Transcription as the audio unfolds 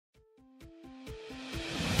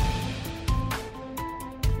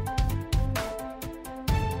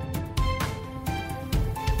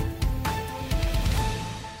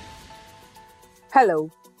Hello,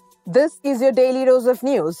 this is your daily dose of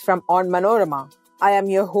news from Onmanorama. I am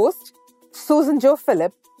your host, Susan Jo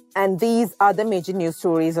Phillip, and these are the major news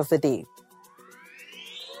stories of the day.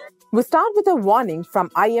 We start with a warning from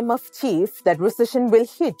IMF chief that recession will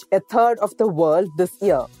hit a third of the world this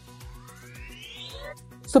year.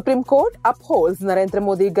 Supreme Court upholds Narendra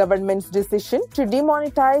Modi government's decision to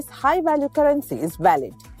demonetize high-value currencies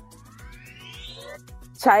valid.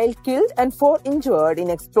 Child killed and 4 injured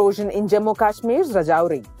in explosion in Jammu Kashmir's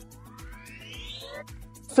Rajouri.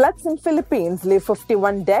 Floods in Philippines leave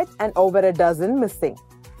 51 dead and over a dozen missing.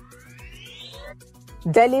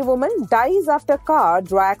 Delhi woman dies after car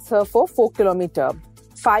drags her for 4 kilometers.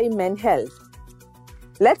 5 men held.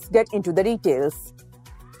 Let's get into the details.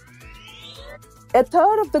 A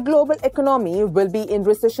third of the global economy will be in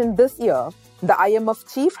recession this year, the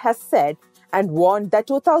IMF chief has said, and warned that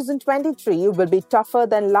 2023 will be tougher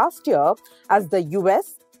than last year as the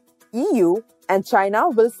US, EU, and China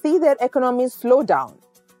will see their economies slow down.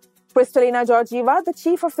 Kristalina Georgieva, the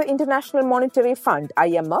chief of the International Monetary Fund,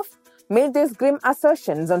 IMF, made these grim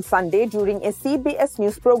assertions on Sunday during a CBS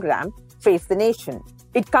News program, Face the Nation.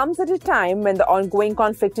 It comes at a time when the ongoing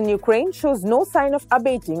conflict in Ukraine shows no sign of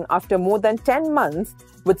abating after more than 10 months,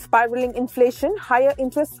 with spiraling inflation, higher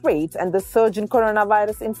interest rates, and the surge in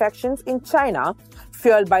coronavirus infections in China,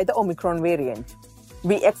 fueled by the Omicron variant.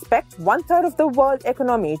 We expect one-third of the world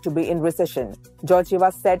economy to be in recession,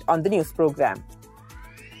 Georgieva said on the news program.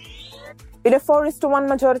 In a 4:1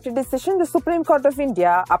 majority decision, the Supreme Court of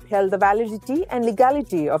India upheld the validity and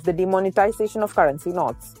legality of the demonetization of currency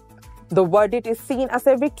notes. The verdict is seen as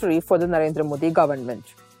a victory for the Narendra Modi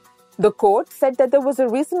government. The court said that there was a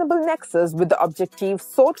reasonable nexus with the objective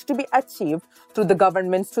sought to be achieved through the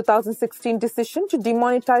government's 2016 decision to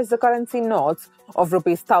demonetize the currency notes of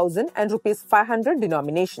 ₹1,000 and ₹500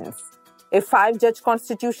 denominations. A 5-judge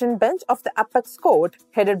constitution bench of the Apex Court,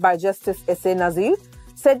 headed by Justice S.A. Nazir,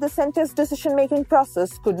 said the centre's decision-making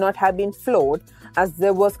process could not have been flawed as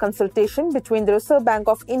there was consultation between the Reserve Bank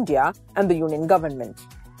of India and the Union government.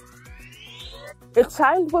 A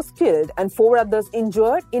child was killed and 4 others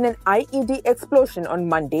injured in an IED explosion on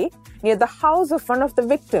Monday near the house of one of the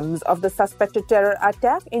victims of the suspected terror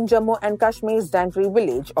attack in Jammu and Kashmir's Dangri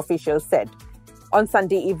village, officials said. On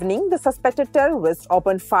Sunday evening, the suspected terrorist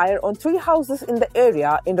opened fire on 3 houses in the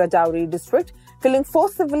area in Rajouri district, killing 4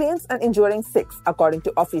 civilians and injuring 6, according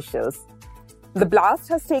to officials. The blast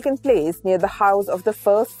has taken place near the house of the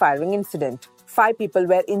first firing incident. 5 people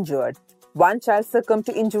were injured. 1 child succumbed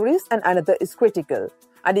to injuries and another is critical,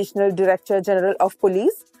 Additional Director General of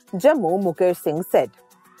Police, Jammu Mukesh Singh said.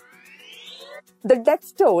 The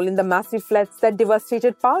death toll in the massive floods that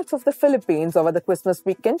devastated parts of the Philippines over the Christmas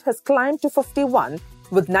weekend has climbed to 51,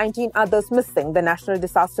 with 19 others missing, the National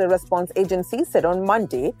Disaster Response Agency said on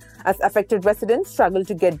Monday, as affected residents struggle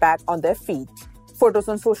to get back on their feet. Photos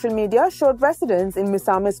on social media showed residents in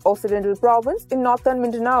Misamis Occidental Province in northern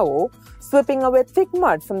Mindanao sweeping away thick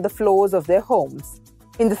mud from the floors of their homes.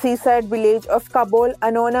 In the seaside village of Cabol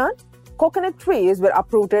Anonan, coconut trees were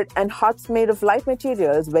uprooted and huts made of light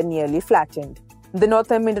materials were nearly flattened. The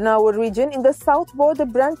northern Mindanao region in the south bore the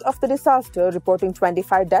brunt of the disaster, reporting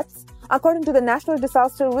 25 deaths, according to the National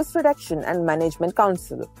Disaster Risk Reduction and Management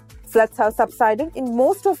Council. Floods have subsided in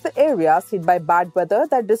most of the areas hit by bad weather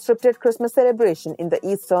that disrupted Christmas celebration in the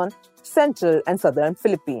eastern, central, and southern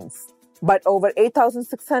Philippines. But over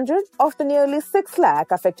 8,600 of the nearly 6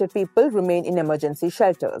 lakh affected people remain in emergency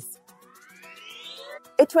shelters.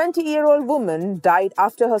 A 20-year-old woman died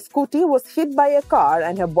after her scooty was hit by a car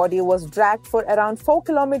and her body was dragged for around 4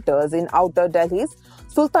 kilometers in outer Delhi's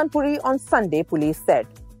Sultanpuri on Sunday, police said.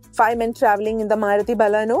 5 men traveling in the Maruti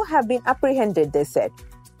Baleno have been apprehended, they said.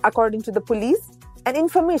 According to the police, an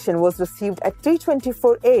information was received at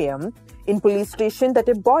 3:24 a.m. in police station that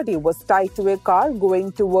a body was tied to a car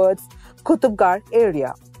going towards Qutubgarh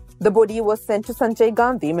area. The body was sent to Sanjay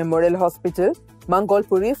Gandhi Memorial Hospital,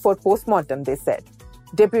 Mangalpuri for postmortem, they said.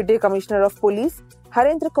 Deputy Commissioner of Police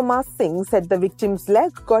Harendra Kumar Singh said the victim's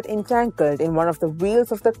leg got entangled in one of the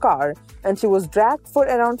wheels of the car and she was dragged for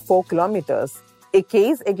around 4 kilometers. A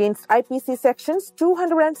case against IPC sections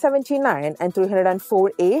 279 and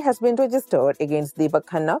 304A has been registered against Deepak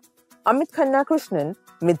Khanna, Amit Khanna Krishnan,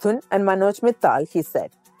 Mithun and Manoj Mittal, he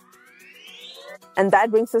said. And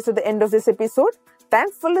that brings us to the end of this episode.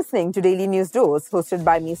 Thanks for listening to Daily News Dose, hosted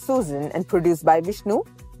by me, Susan, and produced by Vishnu,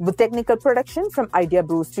 with technical production from Idea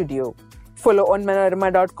Brew Studio. Follow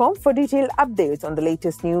onmanorama.com for detailed updates on the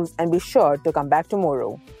latest news and be sure to come back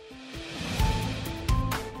tomorrow.